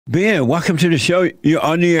Ben, welcome to the show. You're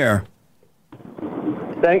on the air.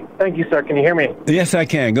 Thank you, sir. Can you hear me? Yes, I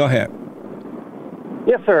can. Go ahead.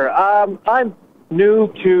 Yes, sir. I'm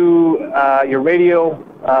new to your radio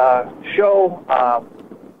show.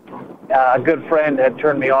 A good friend had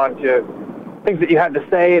turned me on to things that you had to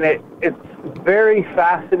say, and it's very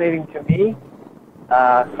fascinating to me.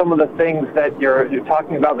 Some of the things that you're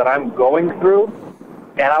talking about that I'm going through,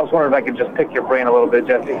 and I was wondering if I could just pick your brain a little bit,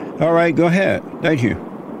 Jesse. All right, go ahead. Thank you.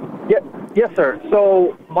 Yes, sir.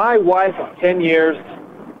 So my wife of 10 years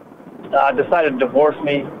decided to divorce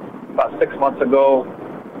me about 6 months ago.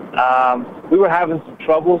 We were having some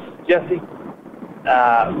troubles, Jesse,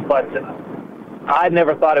 but I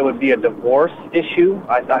never thought it would be a divorce issue.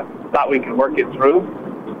 I thought we could work it through.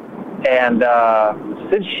 And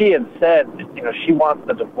since she had said, she wants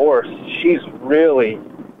the divorce, she's really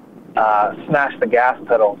smashed the gas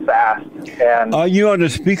pedal fast. And are you on the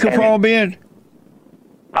speakerphone, Ben?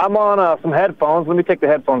 I'm on some headphones. Let me take the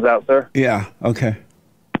headphones out, sir. Yeah, okay.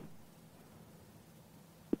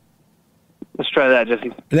 Let's try that,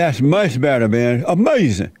 Jesse. That's much better, Ben.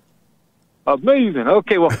 Amazing. Amazing.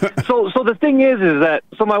 Okay, well, so the thing is that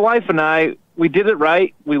my wife and I, we did it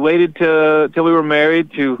right. We waited till we were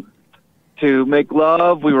married to make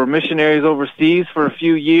love. We were missionaries overseas for a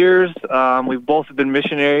few years. We've both been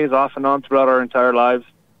missionaries off and on throughout our entire lives.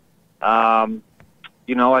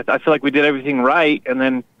 I feel like we did everything right. And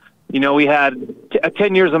then, we had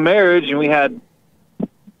 10 years of marriage, and we had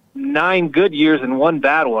 9 good years and 1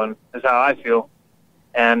 bad one, is how I feel.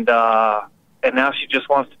 And now she just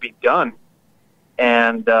wants to be done.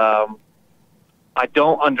 And I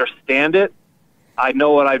don't understand it. I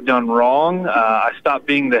know what I've done wrong. I stopped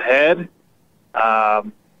being the head. I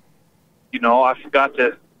forgot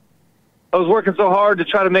to. I was working so hard to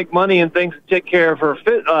try to make money and things to take care of her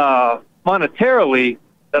monetarily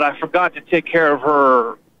that I forgot to take care of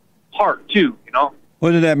her heart too.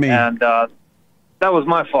 What does that mean? And that was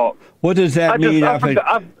my fault. What does that mean?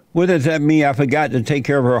 What does that mean? I forgot to take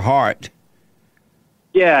care of her heart.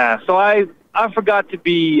 Yeah, so I forgot to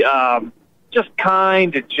be just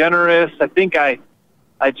kind and generous. I think I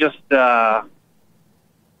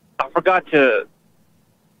forgot to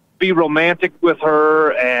be romantic with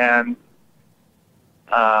her and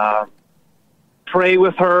pray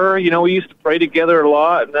with her. We used to pray together a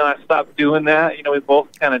lot, and then I stopped doing that. We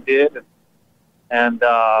both kind of did. And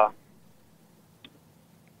I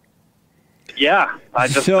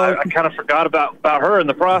kind of forgot about her in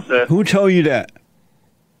the process. Who told you that?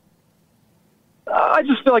 I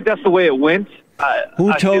just feel like that's the way it went.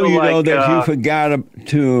 Who told you, though, that you forgot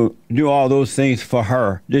to do all those things for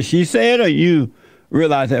her? Did she say it, or you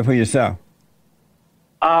realized that for yourself?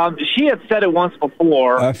 She had said it once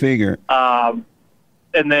before. I figured.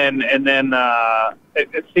 And then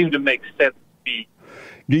it seemed to make sense to me.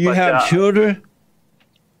 Do you have children?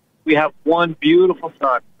 We have one beautiful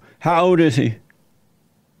son. How old is he?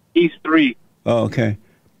 He's 3. Oh, okay.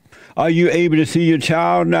 Are you able to see your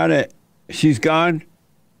child now that she's gone?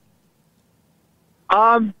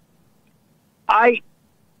 I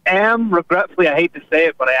am, regretfully, I hate to say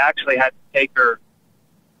it, but I actually had to take her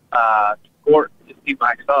to court to see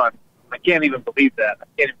my son. I can't even believe that. I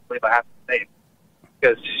can't even believe I have to say it,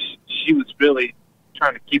 because she was really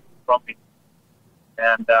trying to keep it from me.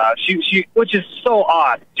 And she which is so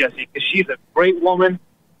odd, Jesse, because she's a great woman,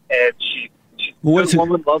 and she's a good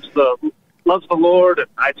woman, loves the Lord, and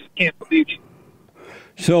I just can't believe she.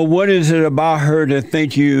 So what is it about her that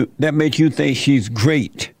makes you think she's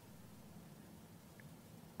great?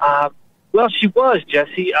 Well, she was,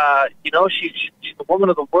 Jesse. She's a woman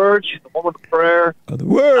of the Word. She's a woman of prayer. Of the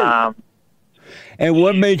Word. And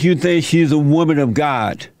what made you think she's a woman of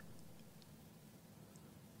God?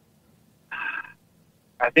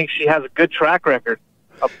 I think she has a good track record.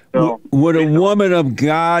 Would a woman of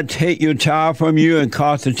God take your child from you and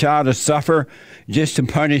cause the child to suffer just to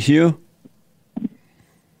punish you?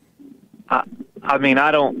 I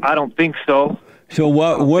don't think so. So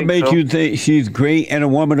what made you think she's great and a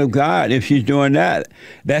woman of God if she's doing that?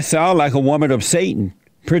 That sounds like a woman of Satan,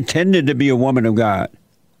 pretending to be a woman of God.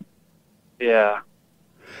 Yeah.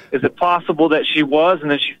 Is it possible that she was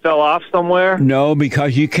and then she fell off somewhere? No,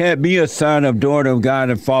 because you can't be a son or daughter of God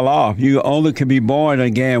and fall off. You only can be born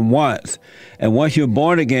again once. And once you're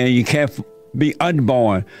born again, you can't be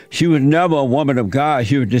unborn. She was never a woman of God.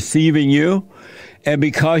 She was deceiving you. And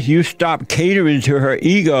because you stopped catering to her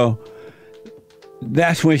ego,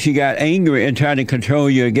 that's when she got angry and tried to control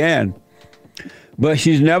you again. But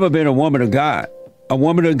she's never been a woman of God. A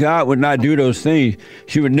woman of God would not do those things.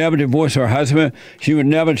 She would never divorce her husband. She would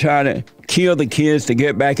never try to kill the kids to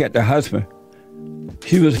get back at the husband.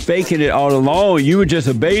 She was faking it all along. You were just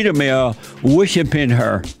a beta male worshiping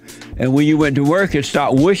her. And when you went to work and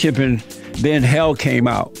stopped worshiping, then hell came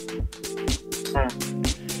out.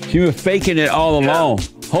 She was faking it all along.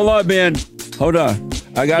 Hold on, Ben. Hold on.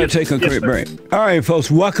 I got to take a quick break. All right,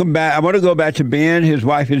 folks, welcome back. I want to go back to Ben. His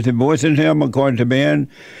wife is divorcing him, according to Ben.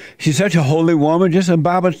 She's such a holy woman, just a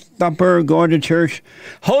Bible thumper, going to church.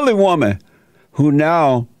 Holy woman who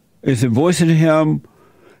now is divorcing him.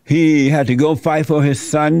 He had to go fight for his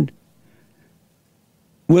son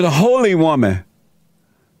with a holy woman.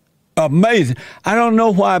 Amazing. I don't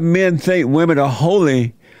know why men think women are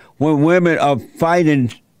holy when women are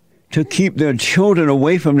fighting to keep their children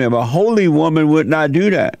away from them. A holy woman would not do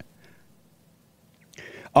that.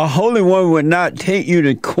 A holy woman would not take you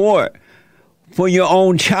to court for your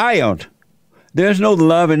own child. There's no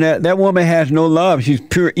love in that. That woman has no love. She's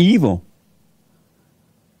pure evil.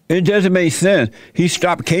 It doesn't make sense. He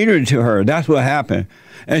stopped catering to her. That's what happened.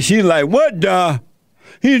 And she's like, what the?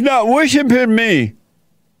 He's not worshiping me.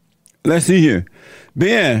 Let's see here.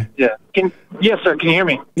 Ben. Yeah. Yes, sir. Can you hear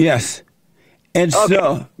me? Yes. And okay.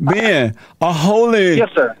 So, Ben, a holy, yes,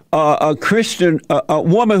 sir. A Christian, a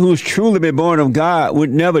woman who's truly been born of God would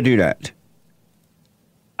never do that.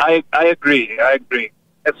 I agree. I agree.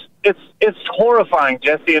 It's horrifying,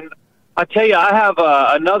 Jesse. And I tell you, I have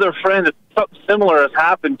another friend that something similar has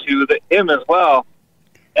happened to him as well.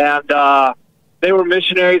 And they were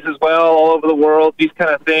missionaries as well, all over the world, these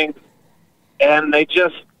kind of things. And they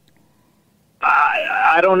just,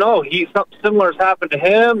 I don't know. Something similar has happened to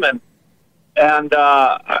him. And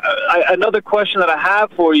another question that I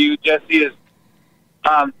have for you, Jesse, is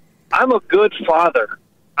I'm a good father.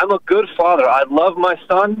 I'm a good father. I love my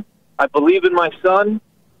son. I believe in my son.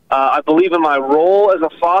 I believe in my role as a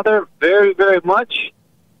father very, very much.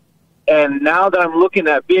 And now that I'm looking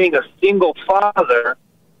at being a single father,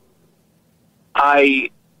 I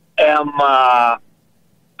am, I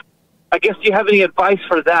guess, do you have any advice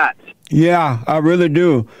for that? Yeah, I really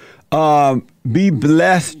do. Be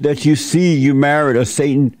blessed that you married a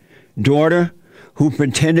Satan daughter who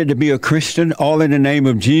pretended to be a Christian, all in the name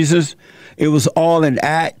of Jesus. It was all an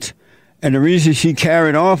act. And the reason she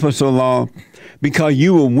carried on for so long, because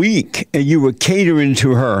you were weak and you were catering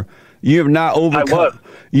to her. You have not overcome. I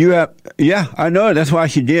was. Yeah, I know. That's why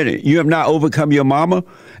she did it. You have not overcome your mama,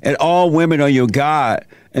 and all women are your God.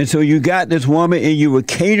 And so you got this woman and you were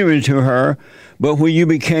catering to her. But when you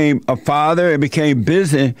became a father and became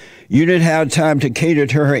busy, you didn't have time to cater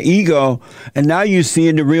to her ego. And now you're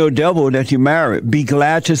seeing the real devil that you married. Be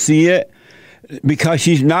glad to see it, because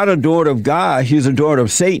she's not a daughter of God. She's a daughter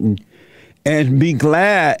of Satan. And be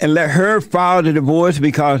glad and let her file the divorce,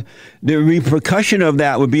 because the repercussion of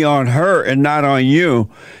that would be on her and not on you.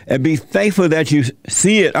 And be thankful that you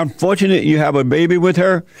see it. I'm fortunate you have a baby with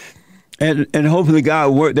her. And hopefully God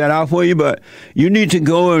will work that out for you. But you need to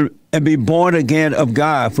go and be born again of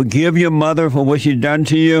God. Forgive your mother for what she's done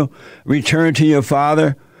to you. Return to your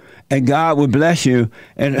father, and God will bless you.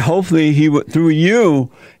 And hopefully through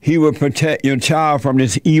you, he will protect your child from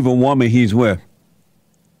this evil woman he's with.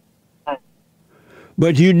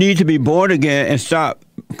 But you need to be born again and stop.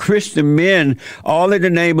 Christian men, all in the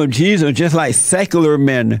name of Jesus, just like secular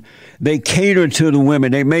men, they cater to the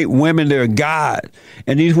women. They make women their God.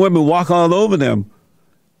 And these women walk all over them.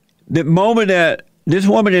 The moment that this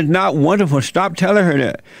woman is not wonderful, stop telling her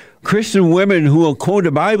that. Christian women who will quote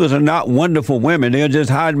the Bibles are not wonderful women. They're just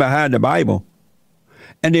hiding behind the Bible.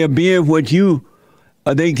 And they're being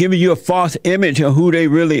they giving you a false image of who they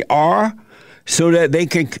really are, so that they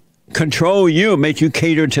can control you, make you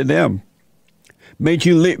cater to them, make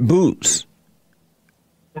you lick boots.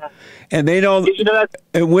 And they don't,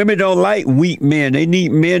 and women don't like weak men. They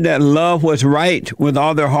need men that love what's right with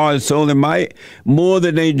all their heart, soul, and might more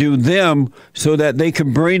than they do them, so that they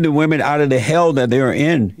can bring the women out of the hell that they're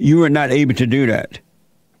in. You are not able to do that.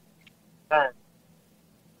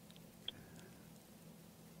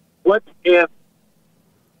 What if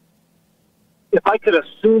I could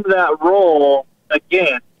assume that role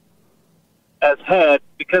again as head,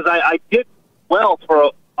 because I did well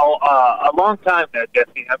for a long time there,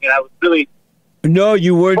 Jesse. I mean, I was really... No,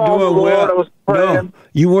 you weren't doing well. No,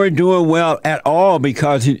 you weren't doing well at all,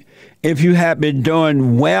 because if you had been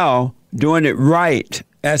doing well, doing it right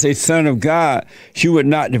as a son of God, she would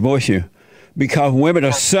not divorce you, because women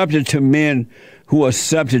are subject to men who are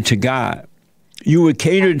subject to God. You would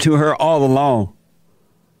cater to her all along.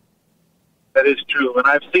 That is true, and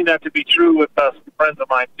I've seen that to be true with some friends of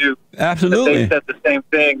mine too. Absolutely, they said the same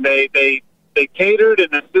thing. They catered,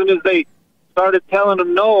 and as soon as they started telling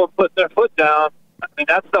them no and putting their foot down, I mean,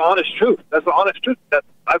 that's the honest truth. That's the honest truth.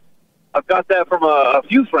 I've got that from a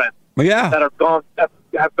few friends. Yeah. that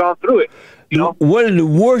have gone through it. You know, one of the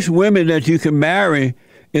worst women that you can marry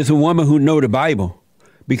is a woman who know the Bible,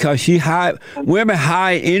 because women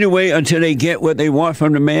hide anyway until they get what they want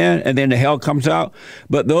from the man, and then the hell comes out.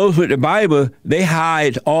 But those with the Bible, they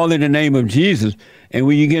hide all in the name of Jesus. And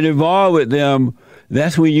when you get involved with them,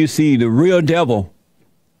 that's when you see the real devil.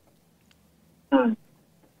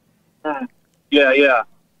 Yeah.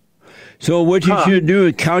 So what you should do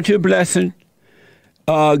is count your blessing.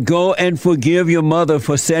 Go and forgive your mother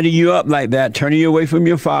for setting you up like that, turning you away from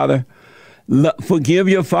your father. Forgive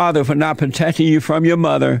your father for not protecting you from your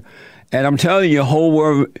mother. And I'm telling you, whole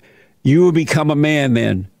world, you will become a man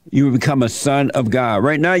then. You will become a son of God.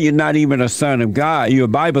 Right now, you're not even a son of God. You're a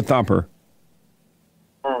Bible thumper.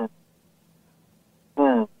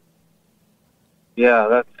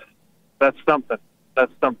 Yeah, that's something.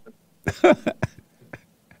 That's something.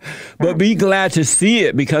 But be glad to see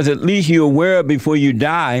it, because at least you're aware of it before you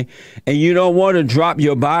die, and you don't want to drop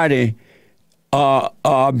your body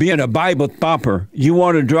being a Bible thumper. You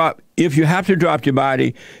want to drop, if you have to drop your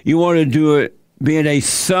body, you want to do it being a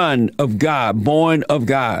son of God, born of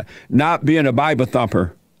God, not being a Bible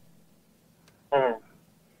thumper.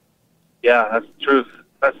 Yeah, that's the truth.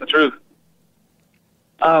 That's the truth.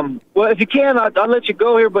 Well, if you can, I'll let you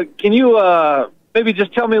go here, but can you maybe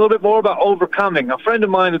just tell me a little bit more about overcoming? A friend of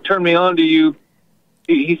mine who turned me on to you,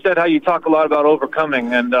 he said how you talk a lot about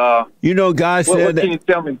overcoming, and God said what can you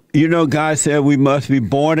tell me? God said we must be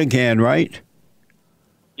born again, right?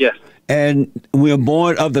 Yes. And we are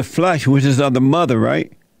born of the flesh, which is of the mother,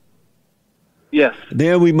 right? Yes.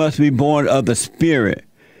 Then we must be born of the spirit.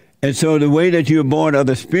 And so the way that you're born of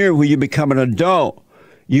the spirit, when you become an adult,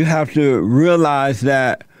 you have to realize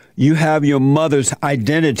that you have your mother's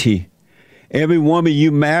identity. Every woman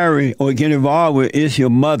you marry or get involved with is your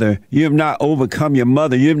mother. You have not overcome your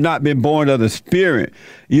mother. You have not been born of the spirit.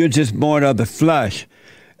 You're just born of the flesh.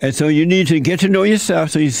 And so you need to get to know yourself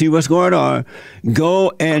so you see what's going on.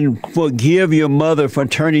 Go and forgive your mother for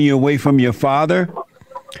turning you away from your father.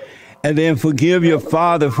 And then forgive your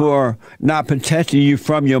father for not protecting you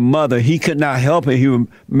from your mother. He could not help it. He was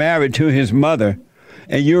married to his mother.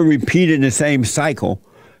 And you're repeating the same cycle.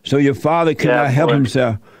 So your father could not help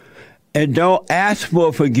himself. And don't ask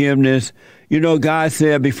for forgiveness. You know, God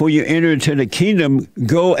said, before you enter into the kingdom,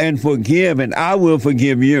 go and forgive, and I will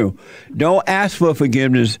forgive you. Don't ask for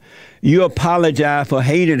forgiveness. You apologize for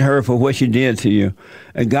hating her for what she did to you,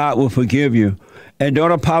 and God will forgive you. And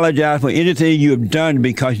don't apologize for anything you have done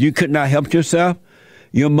because you could not help yourself.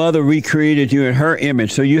 Your mother recreated you in her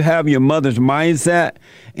image. So you have your mother's mindset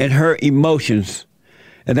and her emotions.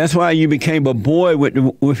 And that's why you became a boy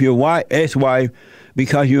with your ex-wife,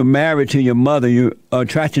 because you're married to your mother. You're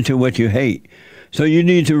attracted to what you hate. So you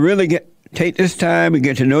need to really take this time and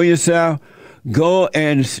get to know yourself. Go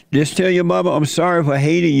and just tell your mother, I'm sorry for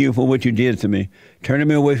hating you for what you did to me. Turning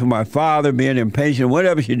me away from my father, being impatient,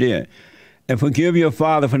 whatever she did. And forgive your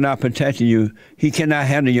father for not protecting you. He cannot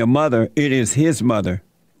handle your mother. It is his mother.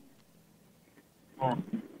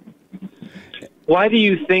 Why do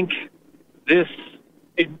you think this,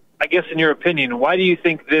 I guess in your opinion, why do you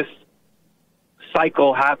think this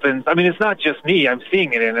cycle happens? I mean, it's not just me. I'm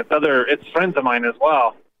seeing it, and it's friends of mine as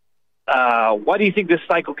well. Why do you think this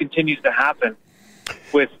cycle continues to happen?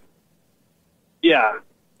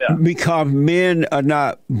 Because men are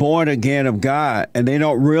not born again of God, and they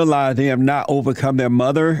don't realize they have not overcome their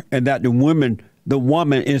mother, and that the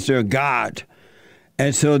woman is their God,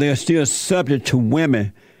 and so they're still subject to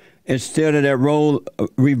women. Instead of that role,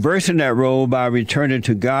 reversing that role by returning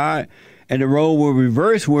to God. And the role will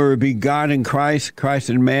reverse, where it be God in Christ, Christ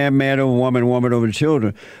in man, man over woman, woman over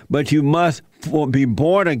children. But you must be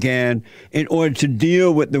born again in order to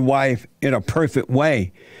deal with the wife in a perfect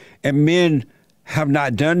way. And men have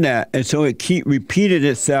not done that. And so it keeps repeating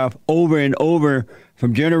itself over and over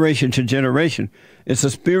from generation to generation. It's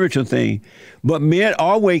a spiritual thing. But men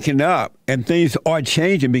are waking up, and things are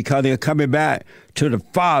changing because they're coming back to the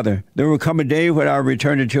Father. There will come a day when I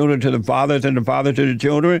return the children to the fathers and the fathers to the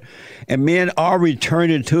children. And men are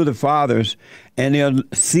returning to the fathers, and they're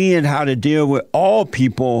seeing how to deal with all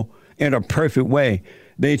people in a perfect way.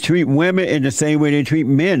 They treat women in the same way they treat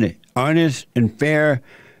men, honest and fair,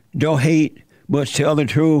 don't hate, but tell the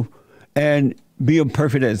truth, and be a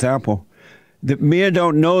perfect example. The men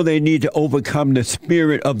don't know they need to overcome the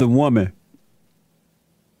spirit of the woman.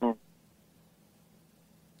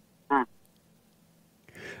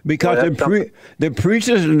 Because the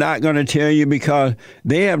preachers are not going to tell you, because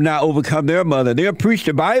they have not overcome their mother. They'll preach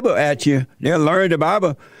the Bible at you. They'll learn the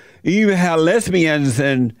Bible. You even have lesbians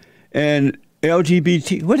and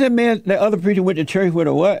LGBT. What's that man, that other preacher went to church with,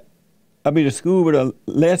 or what? to school with a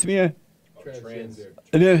lesbian.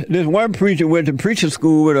 Transgender. There's one preacher went to preacher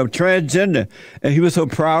school with a transgender, and he was so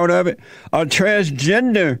proud of it. A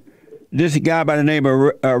transgender, this guy by the name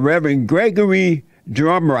of Reverend Gregory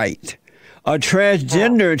Drumright. A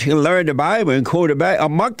transgender can learn the Bible and quote it back. A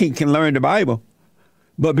monkey can learn the Bible.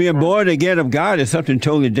 But being born again of God is something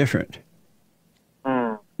totally different.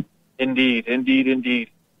 Indeed. And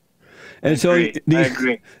I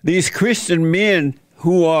agree. These Christian men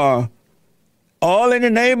who are all in the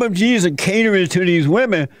name of Jesus catering to these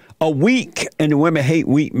women are weak, and the women hate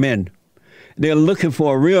weak men. They're looking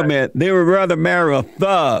for a real man. They would rather marry a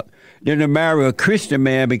thug than to marry a Christian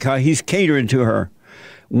man because he's catering to her.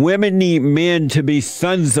 Women need men to be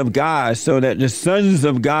sons of God so that the sons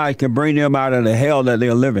of God can bring them out of the hell that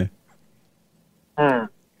they're living.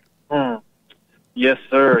 Yes,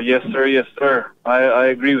 sir. I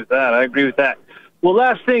agree with that. Well,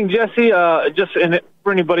 last thing, Jesse,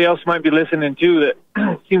 for anybody else who might be listening too,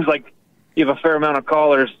 that seems like you have a fair amount of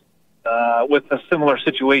callers with a similar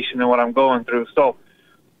situation than what I'm going through. So,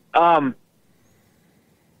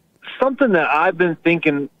 something that I've been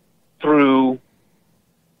thinking through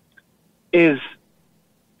is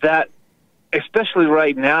that, especially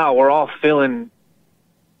right now, we're all feeling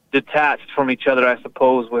detached from each other, I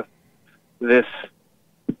suppose, with this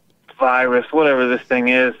virus, whatever this thing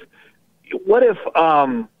is. What if,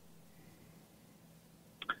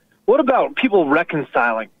 what about people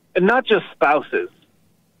reconciling, and not just spouses,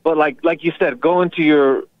 but like you said,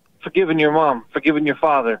 forgiving your mom, forgiving your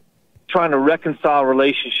father, trying to reconcile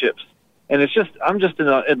relationships. And it's just, I'm just in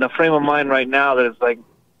the frame of mind right now that it's like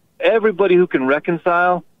everybody who can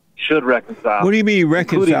reconcile should reconcile. What do you mean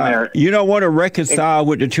reconcile? You don't want to reconcile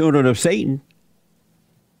with the children of Satan.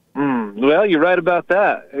 Well, you're right about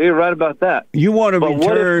that. You want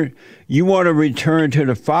to return to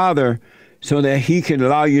the Father so that He can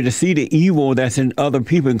allow you to see the evil that's in other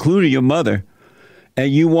people, including your mother,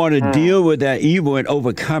 and you want to deal with that evil and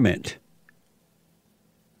overcome it.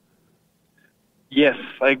 Yes,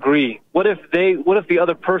 I agree. What if the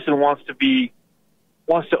other person wants to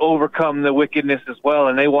overcome the wickedness as well,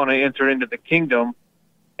 and they want to enter into the kingdom,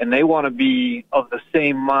 and they want to be of the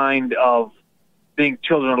same mind of being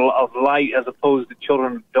children of light as opposed to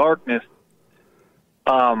children of darkness?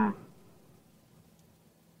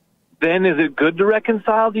 Then is it good to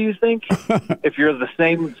reconcile, do you think? If you're the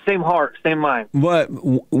same heart, same mind. But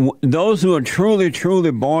those who are truly, truly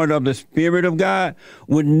born of the Spirit of God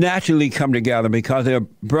would naturally come together because they're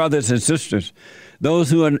brothers and sisters. Those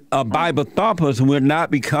who are Bible thumpers will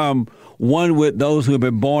not become one with those who have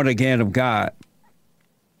been born again of God.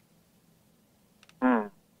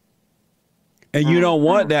 And you don't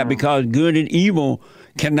want that because good and evil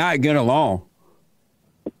cannot get along.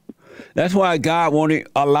 That's why God won't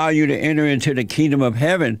allow you to enter into the kingdom of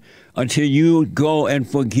heaven until you go and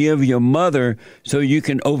forgive your mother so you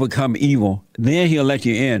can overcome evil. Then He'll let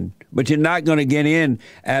you in. But you're not going to get in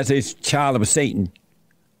as a child of Satan.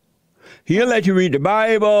 He'll let you read the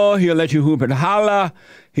Bible. He'll let you hoop and holler.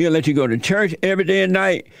 He'll let you go to church every day and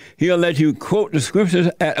night. He'll let you quote the scriptures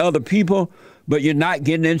at other people. But you're not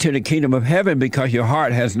getting into the kingdom of heaven because your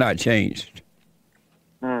heart has not changed.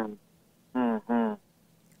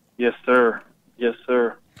 Yes, sir.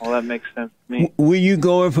 Well, that makes sense to me. Will you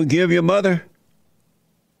go and forgive your mother?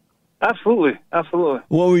 Absolutely. What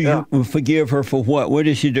will you forgive her for? What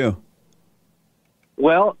did she do?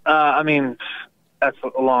 Well, I mean, that's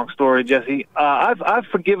a long story, Jesse. I've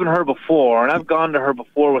forgiven her before, and I've gone to her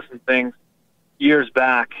before with some things years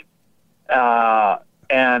back.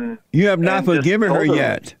 And you have not forgiven her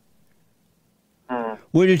yet.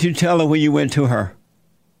 What did you tell her when you went to her?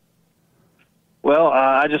 Well,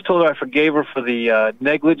 I just told her I forgave her for the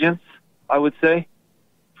negligence, I would say,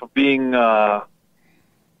 for being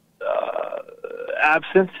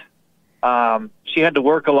absent. She had to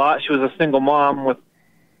work a lot. She was a single mom with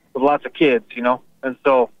lots of kids, and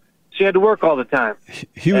so she had to work all the time.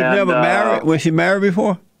 She was never married? Was she married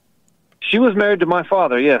before? She was married to my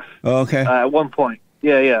father, yes. Oh, okay. At one point.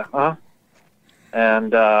 Yeah.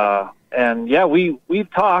 And yeah, we've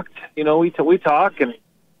talked, we talk, and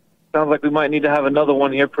sounds like we might need to have another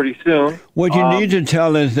one here pretty soon. What you need to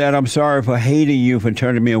tell is that I'm sorry for hating you for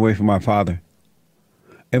turning me away from my father.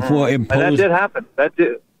 And for imposing. And that did happen. That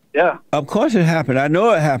did, yeah. Of course it happened. I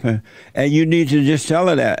know it happened. And you need to just tell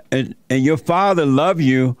her that. And your father loved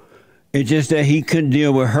you. It's just that he couldn't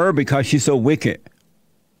deal with her because she's so wicked.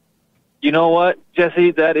 You know what,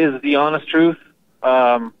 Jesse? That is the honest truth.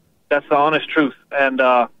 That's the honest truth. And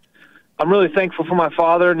I'm really thankful for my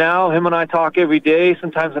father now. Him and I talk every day,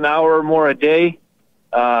 sometimes an hour or more a day.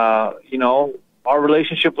 Our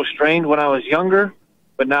relationship was strained when I was younger,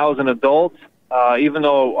 but now as an adult, even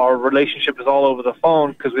though our relationship is all over the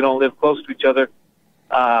phone because we don't live close to each other,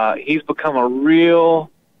 he's become a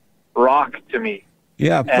real rock to me.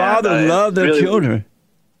 Yeah, fathers love their children.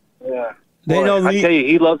 Yeah. They Boy, don't I tell you,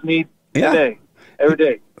 he loves me every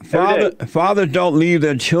day. Fathers don't leave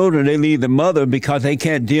their children. They leave the mother because they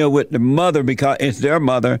can't deal with the mother because it's their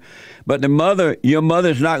mother. But the mother, your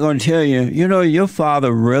mother's not going to tell you, your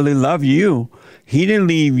father really loved you. He didn't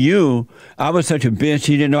leave you. I was such a bitch.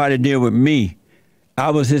 He didn't know how to deal with me. I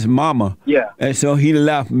was his mama. Yeah. And so he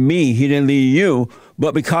left me. He didn't leave you.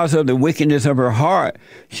 But because of the wickedness of her heart,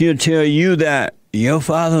 she'll tell you that your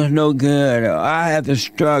father's no good. I had to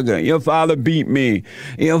struggle. Your father beat me.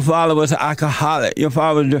 Your father was an alcoholic.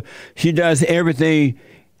 She does everything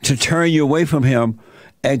to turn you away from him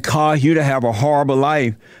and cause you to have a horrible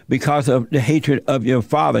life because of the hatred of your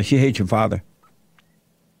father. She hates your father.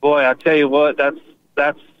 Boy, I tell you what, that's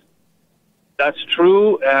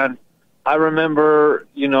true. And I remember,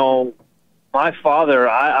 my father,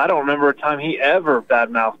 I don't remember a time he ever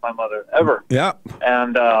badmouthed my mother, ever. Yeah.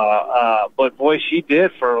 And, but boy, she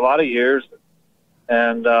did for a lot of years.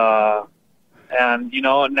 And now, I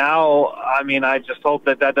mean, I just hope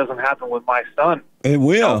that doesn't happen with my son. It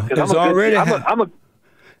will. It's already happening.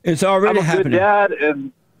 It's already happening. I'm a good dad,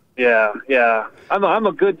 and yeah. I'm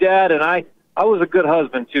a good dad, and I was a good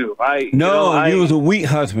husband too. You was a weak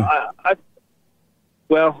husband.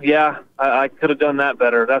 Well, yeah, I could have done that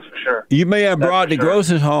better, that's for sure. You may have brought the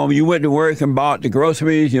groceries home. You went to work and bought the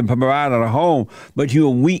groceries and provided a home, but you're a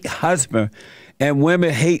weak husband. And women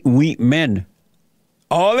hate weak men.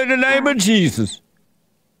 All in the name of Jesus.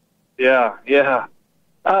 Yeah.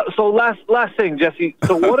 So last thing, Jesse.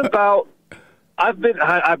 So what about, I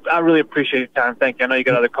really appreciate your time. Thank you. I know you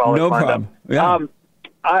got other callers lined up. No problem.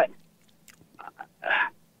 Yeah.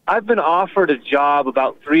 I've been offered a job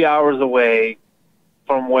about 3 hours away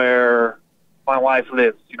from where my wife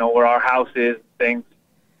lives, where our house is and things.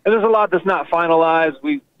 And there's a lot that's not finalized.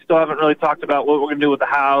 We still haven't really talked about what we're going to do with the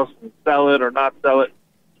house and sell it or not sell it.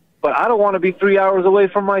 But I don't want to be 3 hours away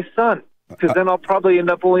from my son because then I'll probably end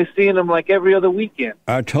up only seeing him like every other weekend.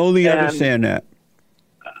 I totally understand that.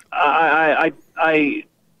 I'm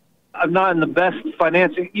not in the best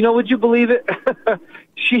financing. Would you believe it?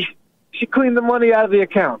 She cleaned the money out of the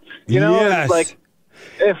accounts. Yes. It's like,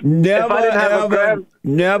 if I didn't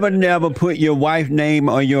have never put your wife's name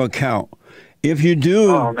on your account. If you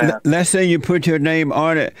do, let's say you put your name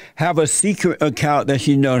on it, have a secret account that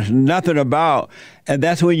she knows nothing about, and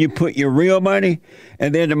that's when you put your real money,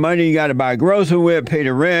 and then the money you got to buy groceries with, pay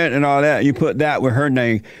the rent and all that, you put that with her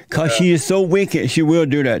name, because she is so wicked, she will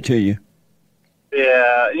do that to you.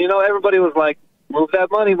 Yeah, everybody was like, move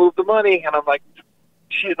the money, and I'm like,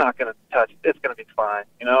 she's not going to touch it. It's going to be fine,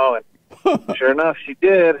 and sure enough, she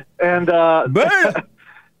did. And yeah,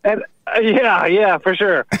 for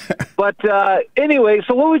sure. But anyway,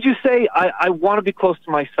 so what would you say? I want to be close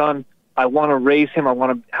to my son. I want to raise him. I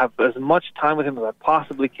want to have as much time with him as I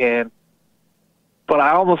possibly can. But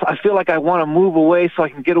I feel like I want to move away so I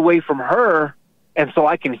can get away from her and so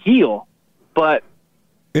I can heal. But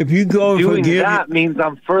if you go and doing that means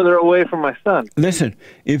I'm further away from my son. Listen,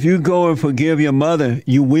 if you go and forgive your mother,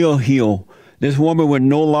 you will heal. This woman would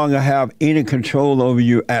no longer have any control over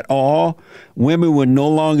you at all. Women would no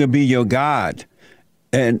longer be your God.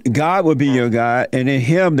 And God would be your God. And in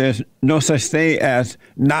him, there's no such thing as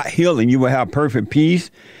not healing. You will have perfect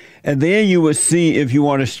peace. And then you will see if you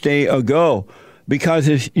want to stay or go. Because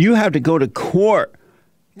if you have to go to court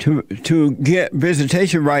to get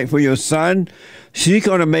visitation right for your son, she's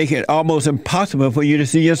going to make it almost impossible for you to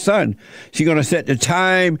see your son. She's going to set the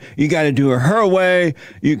time. You got to do it her way.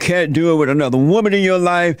 You can't do it with another woman in your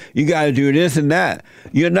life. You got to do this and that.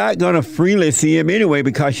 You're not going to freely see him anyway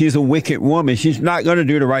because she's a wicked woman. She's not going to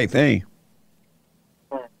do the right thing.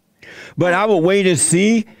 But I would wait and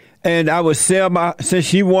see, and I would sell since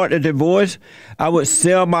she wanted a divorce, I would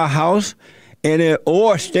sell my house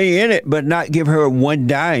or stay in it, but not give her one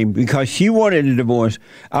dime because she wanted a divorce.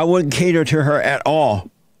 I wouldn't cater to her at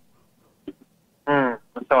all.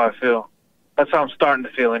 That's how I feel. That's how I'm starting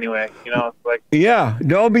to feel anyway. It's like, yeah,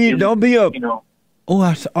 don't be a. Oh,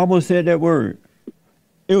 I almost said that word.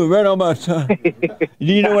 It was right on my tongue. Do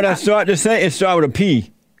you know what I started to say? It started with a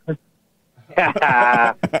P.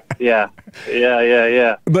 Yeah.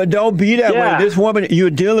 But don't be that way. This woman,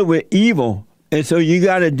 you're dealing with evil. And so you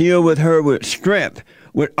got to deal with her with strength,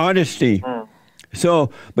 with honesty.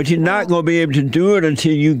 But you're not going to be able to do it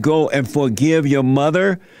until you go and forgive your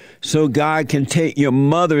mother so God can take your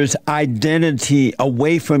mother's identity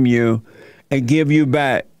away from you and give you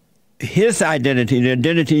back his identity, the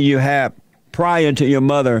identity you had prior to your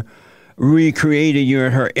mother recreated you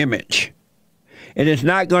in her image. And it's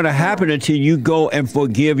not going to happen until you go and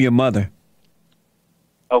forgive your mother.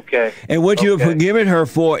 Okay. And what you're forgiving her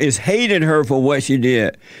for is hating her for what she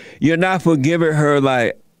did. You're not forgiving her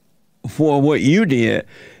like for what you did.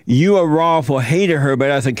 You are wrong for hating her, but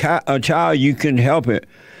as a child, you couldn't help it.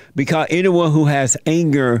 Because anyone who has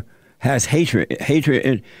anger has hatred,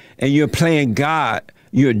 and you're playing God.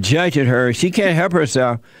 You're judging her. She can't help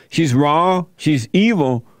herself. She's wrong. She's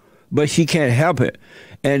evil, but she can't help it.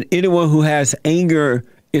 And anyone who has anger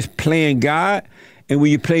is playing God. And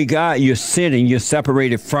when you play God, you're sinning. You're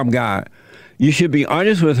separated from God. You should be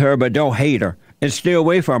honest with her, but don't hate her and stay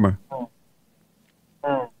away from her.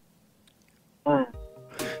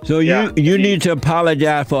 So you need to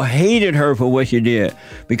apologize for hating her for what she did,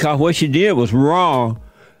 because what she did was wrong.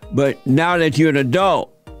 But now that you're an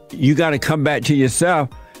adult, you got to come back to yourself,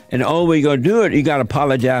 and the only way you're going to do it, you got to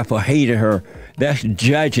apologize for hating her. That's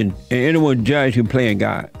judging, and anyone judge who playing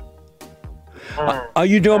God. Are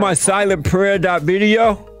you doing my silent prayer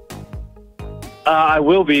video? I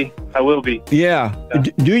will be. Yeah.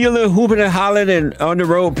 Do your little hooping and hollering and on the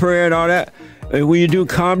road prayer and all that. And when you do,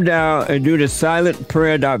 calm down and do the silent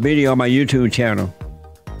prayer video on my YouTube channel.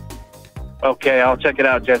 Okay, I'll check it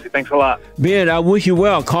out, Jesse. Thanks a lot. Ben, I wish you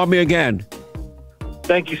well. Call me again.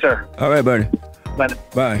 Thank you, sir. All right, buddy. Bye.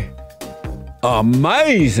 Bye.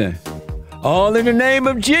 Amazing. All in the name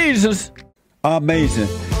of Jesus. Amazing.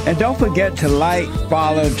 And don't forget to like,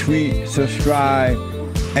 follow, tweet, subscribe,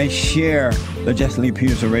 and share the Jesse Lee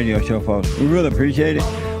Peterson radio show, folks. We really appreciate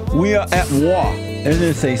it. We are at war. And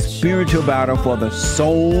it's a spiritual battle for the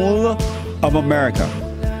soul of America.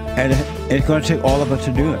 And it's going to take all of us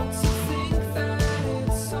to do it.